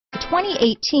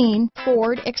2018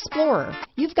 Ford Explorer.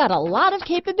 You've got a lot of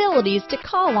capabilities to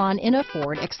call on in a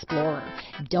Ford Explorer.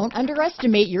 Don't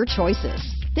underestimate your choices.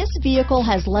 This vehicle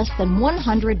has less than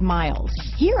 100 miles.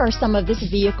 Here are some of this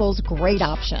vehicle's great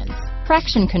options: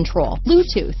 traction control,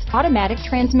 Bluetooth, automatic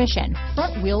transmission,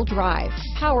 front wheel drive,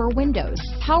 power windows,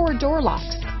 power door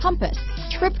locks, compass,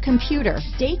 trip computer,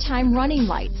 daytime running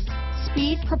lights,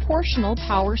 speed proportional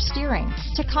power steering,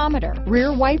 tachometer,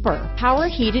 rear wiper, power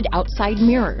heated outside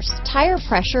mirrors, tire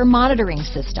pressure monitoring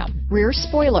system, rear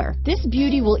spoiler. This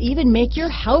beauty will even make your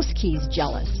house keys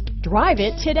jealous. Drive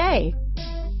it today.